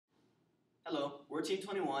Hello, we're Team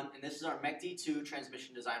 21, and this is our MECD2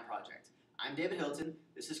 transmission design project. I'm David Hilton,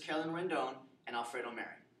 this is Carolynn Rendon, and Alfredo.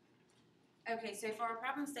 Okay, so for our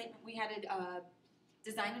problem statement, we had to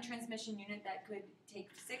design a transmission unit that could take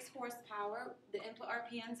 6 horsepower, the input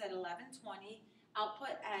RPMs at 1120,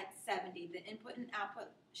 output at 70. The input and output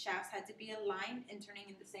shafts had to be aligned and turning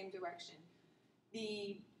in the same direction.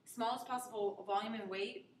 The smallest possible volume and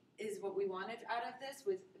weight is what we wanted out of this,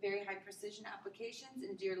 with very high precision applications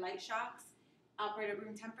and deer light shocks, operator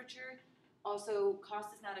room temperature. Also,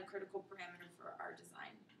 cost is not a critical parameter for our design.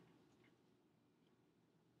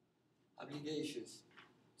 Applications.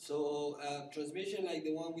 So transmission like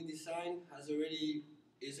the one we designed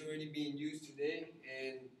is already being used today,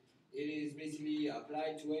 and it is basically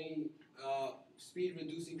applied to any speed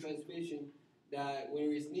reducing transmission that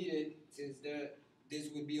where it's needed, since this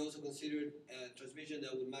would be also considered a transmission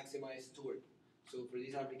that would maximize torque. So for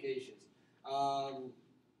these applications,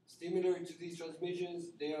 similar to these transmissions,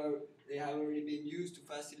 they have already been used to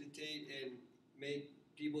facilitate and make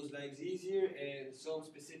people's lives easier, and some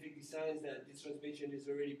specific designs that this transmission is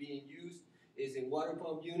already being used is in water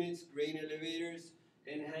pump units, grain elevators,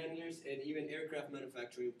 and handlers, and even aircraft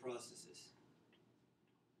manufacturing processes.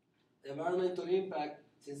 The environmental impact,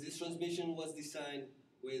 since this transmission was designed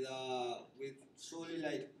with solely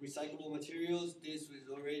like recyclable materials, this was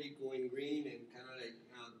already going green and kind of like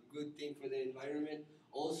a good thing for the environment.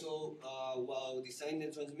 Also, while designing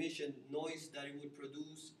the transmission, noise that it would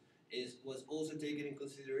produce was also taken in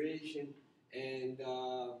consideration, and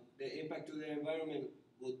the impact to the environment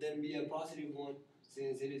will then be a positive one,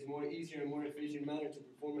 since it is more easier and more efficient manner to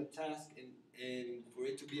perform a task and for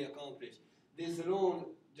it to be accomplished. This alone,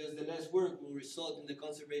 just the less work, will result in the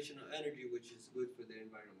conservation of energy, which is good for the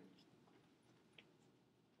environment.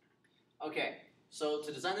 Okay, so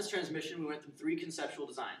to design this transmission, we went through 3 conceptual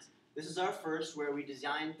designs. This is our first, where we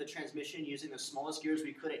designed the transmission using the smallest gears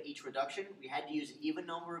we could at each reduction. We had to use an even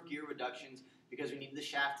number of gear reductions because we needed the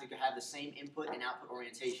shaft to have the same input and output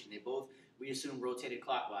orientation. They both, we assume, rotated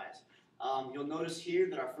clockwise. You'll notice here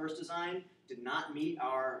that our first design did not meet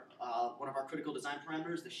our one of our critical design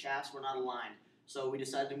parameters. The shafts were not aligned. So we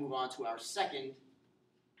decided to move on to our second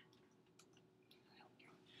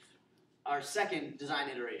design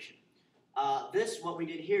iteration. What we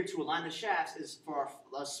did here to align the shafts is for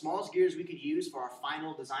the smallest gears we could use for our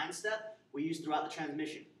final design step, we used throughout the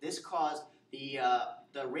transmission. This caused the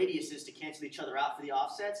radiuses to cancel each other out for the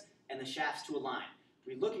offsets and the shafts to align.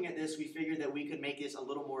 Looking at this, we figured that we could make this a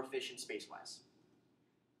little more efficient space-wise.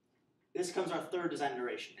 This comes our third design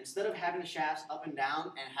iteration. Instead of having the shafts up and down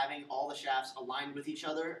and having all the shafts aligned with each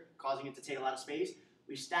other, causing it to take a lot of space,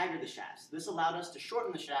 we staggered the shafts. This allowed us to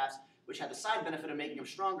shorten the shafts, which had the side benefit of making them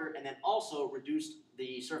stronger, and then also reduced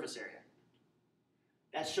the surface area.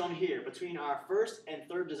 That's shown here. Between our first and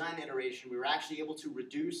third design iteration, we were actually able to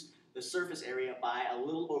reduce the surface area by a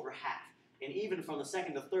little over half. And even from the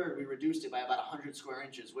second to third, we reduced it by about 100 square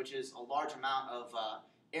inches, which is a large amount of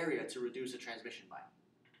area to reduce a transmission by.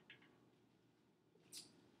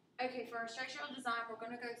 Okay, for our structural design, we're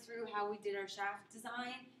going to go through how we did our shaft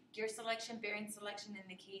design, gear selection, bearing selection, and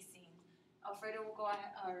the casing. Alfredo will go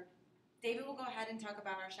ahead, or David will go ahead and talk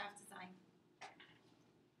about our shaft design.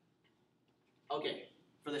 Okay,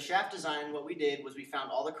 for the shaft design, what we did was we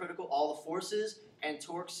found all the forces and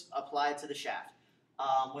torques applied to the shaft.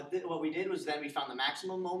 What we did was then we found the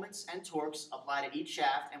maximum moments and torques applied to each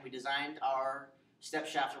shaft, and we designed our step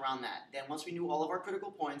shaft around that. Then once we knew all of our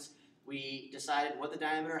critical points, we decided what the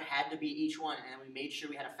diameter had to be each one, and we made sure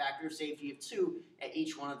we had a factor of safety of 2 at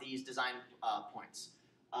each one of these design points.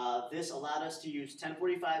 This allowed us to use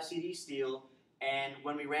 1045 CD steel, and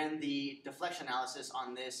when we ran the deflection analysis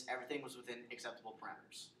on this, everything was within acceptable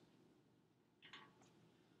parameters.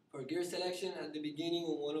 For gear selection, at the beginning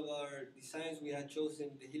of one of our designs, we had chosen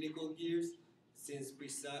the helical gears, since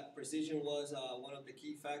precision was one of the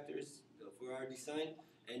key factors for our design,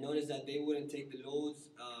 and noticed that they wouldn't take the loads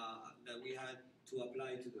that we had to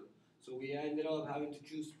apply to them. So we ended up having to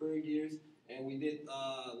choose spur gears, and we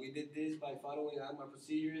did this by following AMA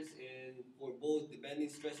procedures, and for both the bending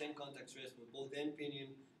stress and contact stress for both end pinion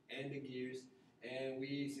and the gears. And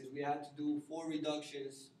since we had to do 4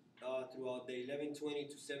 reductions throughout the 1120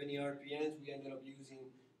 to 70 RPMs, we ended up using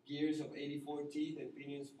gears of 84 teeth and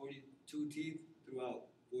pinions 42 teeth throughout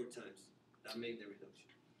 4 times. That made the reduction.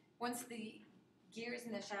 Once the gears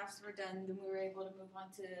and the shafts were done, then we were able to move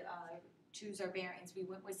on to choose our bearings. We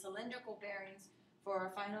went with cylindrical bearings for our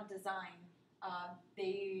final design.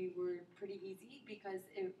 They were pretty easy because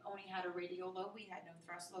it only had a radial load. We had no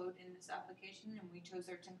thrust load in this application, and we chose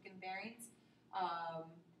our Timken bearings.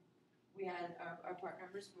 We had our part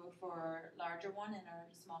numbers both for our larger one and our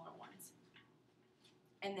smaller ones.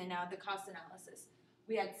 And then now the cost analysis.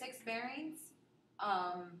 We had 6 bearings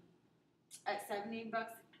at $70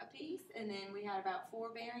 a piece, and then we had about 4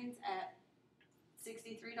 bearings at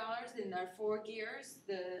 $63, and our 4 gears,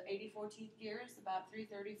 the 84 teeth gears, about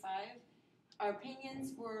 $335. Our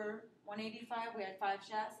pinions were $185. We had 5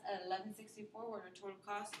 shafts at $1164, with a total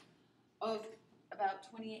cost of about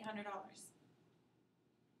 $2,800.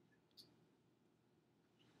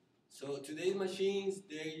 So today's machines,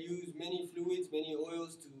 they use many fluids, many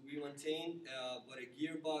oils to be maintained, but a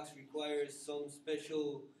gearbox requires some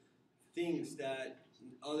special things that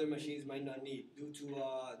other machines might not need. Due to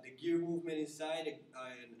the gear movement inside,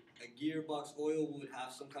 a gearbox oil would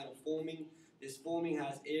have some kind of foaming. This foaming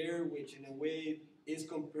has air, which in a way is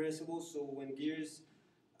compressible, so when gears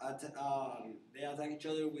they attack each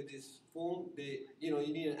other with this foam, you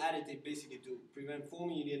need an additive basically to prevent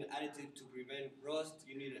foaming. You need an additive to prevent rust.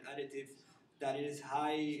 You need an additive that is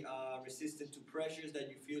high resistant to pressures that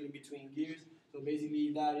you feel in between gears. So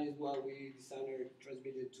basically, that is what we designed our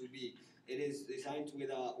transmission to be. It is designed with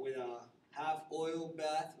a half oil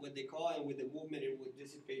bath, what they call, and with the movement, it would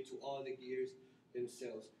dissipate to all the gears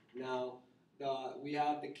themselves. Now, we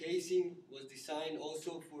have the casing was designed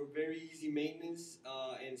also for very easy maintenance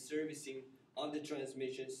and servicing of the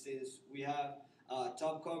transmission, since we have a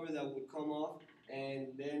top cover that would come off, and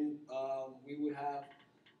then we would have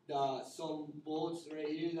some bolts right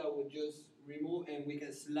here that would just remove, and we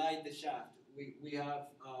can slide the shaft. We have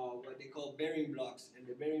what they call bearing blocks, and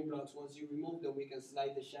the bearing blocks, once you remove them, we can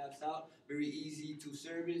slide the shafts out. Very easy to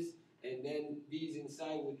service, and then these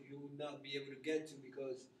inside you would not be able to get to,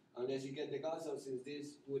 because unless you get the gas out, since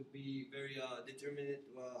this would be very determinate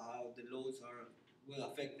how the loads will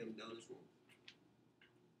affect them down the road.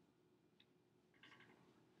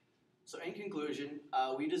 So in conclusion,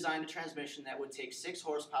 we designed a transmission that would take 6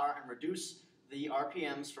 horsepower and reduce the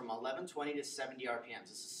RPMs from 1120 to 70 RPMs.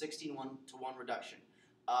 This is a 16:1 reduction.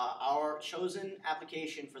 Our chosen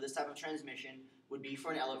application for this type of transmission would be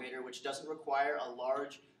for an elevator, which doesn't require a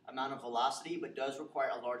large amount of velocity, but does require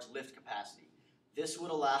a large lift capacity. This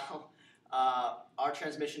would allow our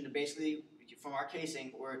transmission to basically, from our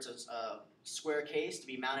casing, where it's a square case, to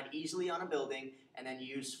be mounted easily on a building and then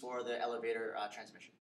used for the elevator transmission.